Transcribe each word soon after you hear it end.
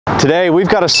Today we've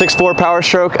got a 6.4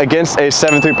 Powerstroke against a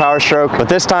 7.3 Powerstroke, but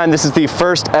this time this is the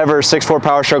first ever 6.4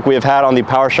 Powerstroke we have had on the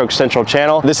Powerstroke Central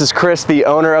channel. This is Chris, the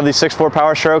owner of the 6.4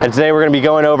 Powerstroke, and today we're going to be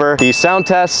going over the sound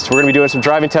tests, we're going to be doing some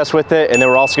driving tests with it, and then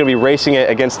we're also going to be racing it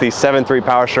against the 7.3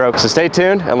 Powerstroke. So stay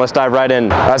tuned and let's dive right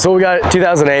in. So we got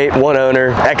 2008, one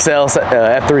owner, XL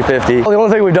F350. The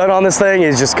only thing we've done on this thing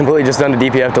is just completely just done the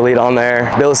DPF delete on there.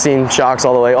 Bilstein shocks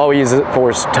all the way. All we use it for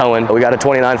is towing. We got a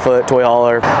 29-foot toy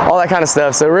hauler, all that kind of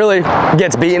stuff. So it really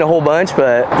gets beaten a whole bunch,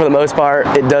 but for the most part,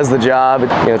 it does the job.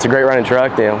 It's a great running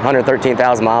truck.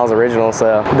 113,000 miles original,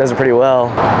 so it does it pretty well.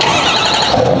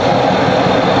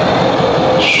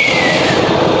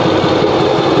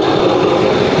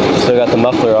 Still got the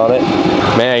muffler on it.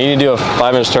 Man, you need to do a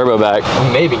 5-inch turbo back.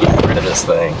 Maybe get rid of this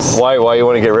thing. Why you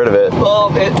want to get rid of it? Well,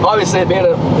 obviously it being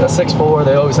a 6.4,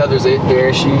 they always have their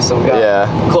issues. So we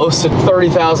got close to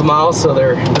 30,000 miles, so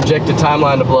their projected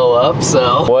timeline to blow up.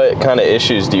 So what kind of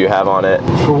issues do you have on it?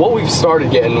 For what we've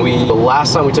started getting, the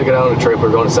last time we took it out on a trip, we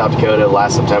were going to South Dakota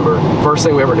last September. First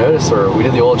thing we ever noticed, or we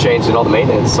did the oil change and all the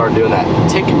maintenance, started doing that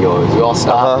ticking noise. We all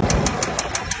stopped.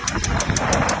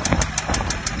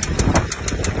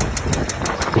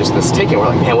 Just this ticking, we're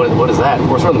like, man, what is that? Of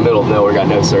course, we're in the middle of nowhere, got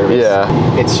no service. Yeah.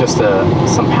 It's just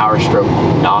some Powerstroke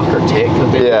knock or tick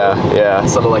that they do. Yeah.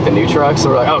 Something like the new trucks. So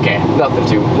we're like, okay, nothing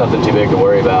too big to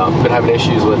worry about. Been having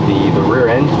issues with the rear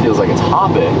end. Feels like it's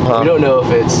hopping. We don't know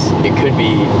if it could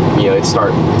be, it's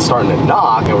starting to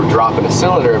knock, and we're dropping a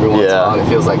cylinder every once in a while, and it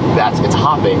feels like it's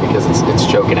hopping because it's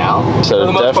choking out. So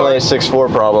definitely 6.4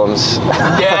 problems.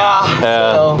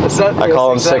 Yeah. So, I call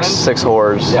them six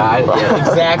whores. Yeah,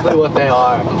 exactly what they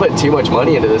are. I'm putting too much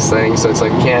money into this thing, so it's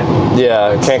like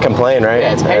can't complain, right?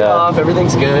 Yeah, it's paid off,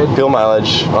 everything's good. Fuel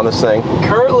mileage on this thing?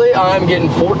 Currently, I'm getting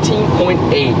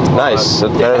 14.8. Nice,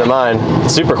 that's better than mine.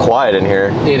 It's super quiet in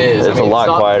here. It is. It's a lot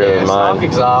quieter than mine. Stock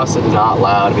exhaust and not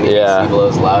loud. I mean, the AC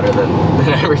blows louder than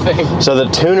everything. So the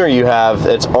tuner you have,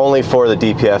 it's only for the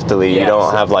DPF delete. You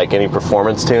don't have like any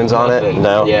performance tunes on it?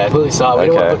 No? Yeah, completely solid. We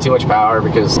didn't want to put too much power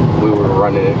because we were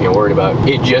running it, worried about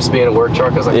it just being a work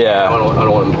truck. I was like, I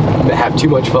don't want to have too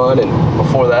much fun. And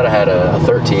before that, I had a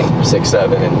 13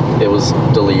 6.7, and it was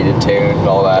deleted, tuned, and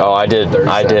all that. Oh, I did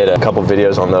a couple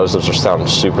videos on those. Those are sounding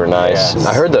super nice. Yes.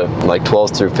 I heard the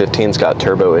 12s through 15s got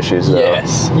turbo issues though.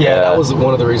 Yes. Yeah, that was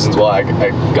one of the reasons why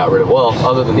I got rid of. Well,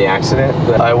 other than the accident,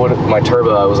 my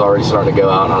turbo I was already starting to go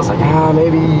out, and I was like,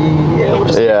 maybe we'll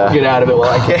just get out of it while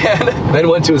I can. Then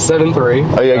went to a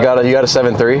 7.3. Oh, you got a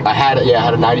 7.3? I had I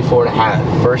had a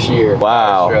 94.5 first year.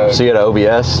 Wow. So you had an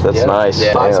OBS? That's nice.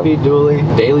 Yeah. 5-speed dually,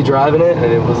 daily driving it, and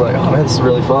it was like, oh man, this is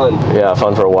really fun. Yeah,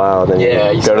 fun for a while. Then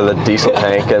you go to the diesel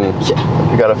tank and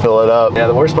you got to fill it up. Yeah,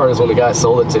 the worst part is when the guy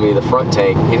sold it to me, the front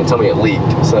tank, he didn't tell me it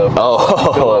leaked. So.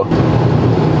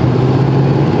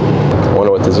 I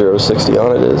wonder what the 0-60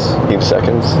 on it is. Keep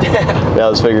seconds. Yeah,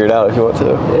 let's figure it out if you want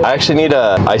to. I actually need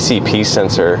a ICP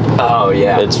sensor. Oh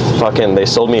yeah. It's fucking, they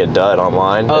sold me a dud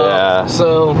online.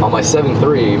 So on my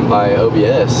 7.3, my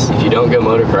OBS, if you don't go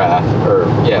motorcraft,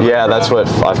 that's what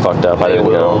I fucked up.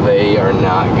 They are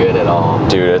not good at all.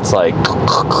 Dude, it's like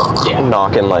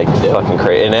knocking like fucking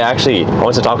crazy. And I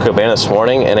went to Taco Cabana this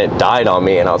morning and it died on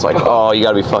me, and I was like, oh, you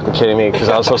gotta be fucking kidding me, because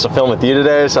I was supposed to film with you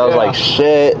today, so I was like,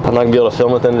 shit, I'm not gonna be able to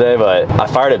film with them today. But I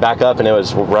fired it back up and it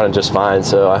was running just fine,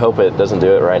 so I hope it doesn't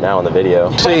do it right now in the video.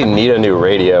 I actually need a new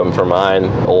radio for mine,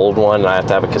 old one, and I have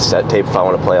to have a cassette tape if I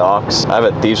want to play aux. I have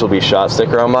a Thieves Will Be Shot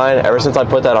sticker on mine. Ever since I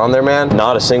put that on there, man,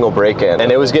 not a single break-in,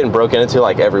 and it was getting broken into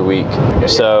like every week.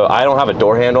 So I don't have a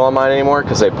door handle on mine anymore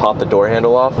because they popped the door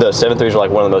handle off. The 7.3s are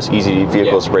like one of the most easy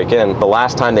vehicles to break in. The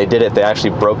last time they did it, they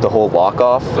actually broke the whole lock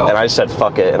off, and I just said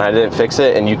fuck it, and I didn't fix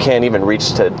it, and you can't even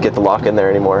reach to get the lock in there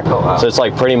anymore. So it's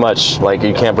like pretty much like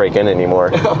you can't break in anymore.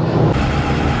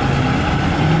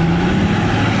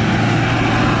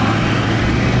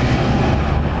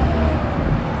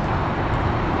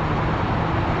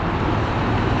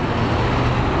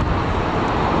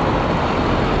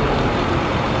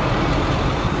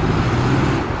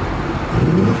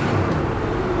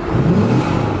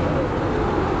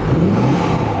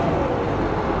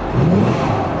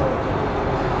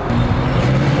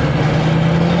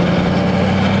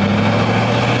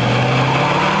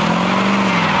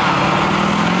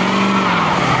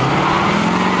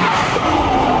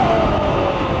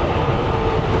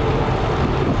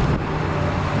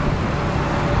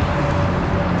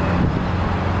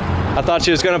 I thought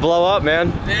she was gonna blow up,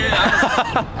 man.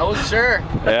 Yeah, I wasn't sure.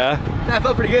 Yeah? That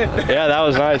felt pretty good. Yeah, that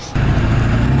was nice.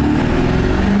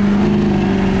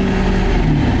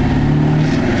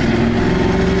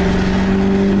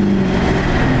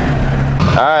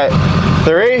 All right,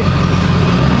 3,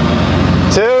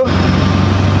 2,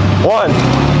 1.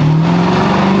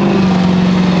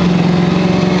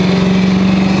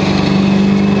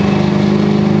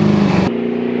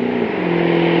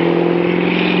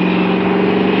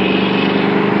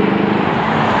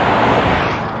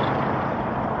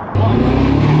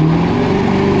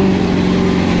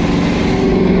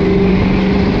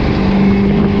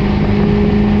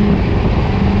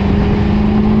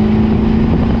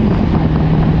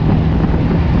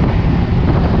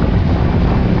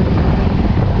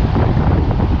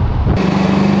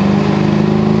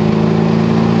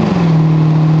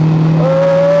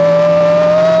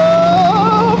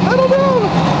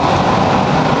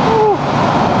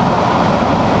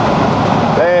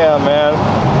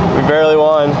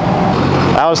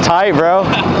 That was tight, bro.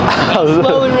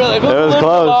 Slowly, really. It was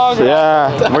close.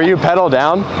 Yeah. Were you pedal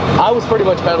down? I was pretty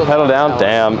much pedal down.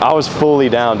 Damn. I was fully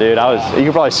down, dude. You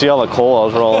could probably see all the coal I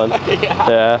was rolling.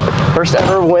 Yeah. First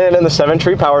ever win in the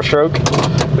 7-tree Powerstroke.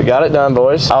 We got it done,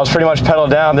 boys. I was pretty much pedal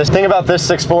down. This thing about this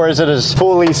 6.4 is it is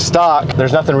fully stock.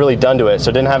 There's nothing really done to it, so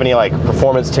it didn't have any like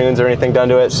performance tunes or anything done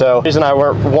to it. So the reason I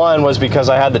won was because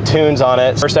I had the tunes on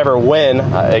it. First ever win,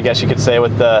 I guess you could say,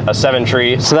 with the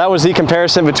 7-tree. So that was the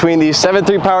comparison between the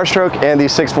 7.3 Powerstroke and the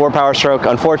 6.4 Powerstroke.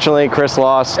 Unfortunately, Chris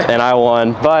lost and I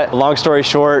won. But long story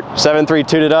short, 7.3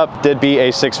 tuned up, did beat a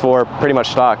 6.4, pretty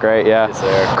much stock, right? Yeah. Yes,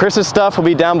 sir. Chris's stuff will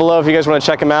be down below if you guys want to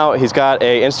check him out. He's got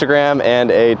a Instagram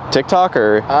and a TikTok,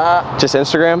 or just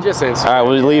Instagram? Just Instagram. All right,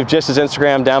 we'll leave just his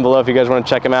Instagram down below if you guys want to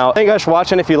check him out. Thank you guys for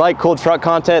watching. If you like cool truck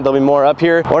content, there'll be more up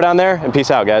here or down there, and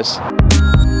peace out, guys.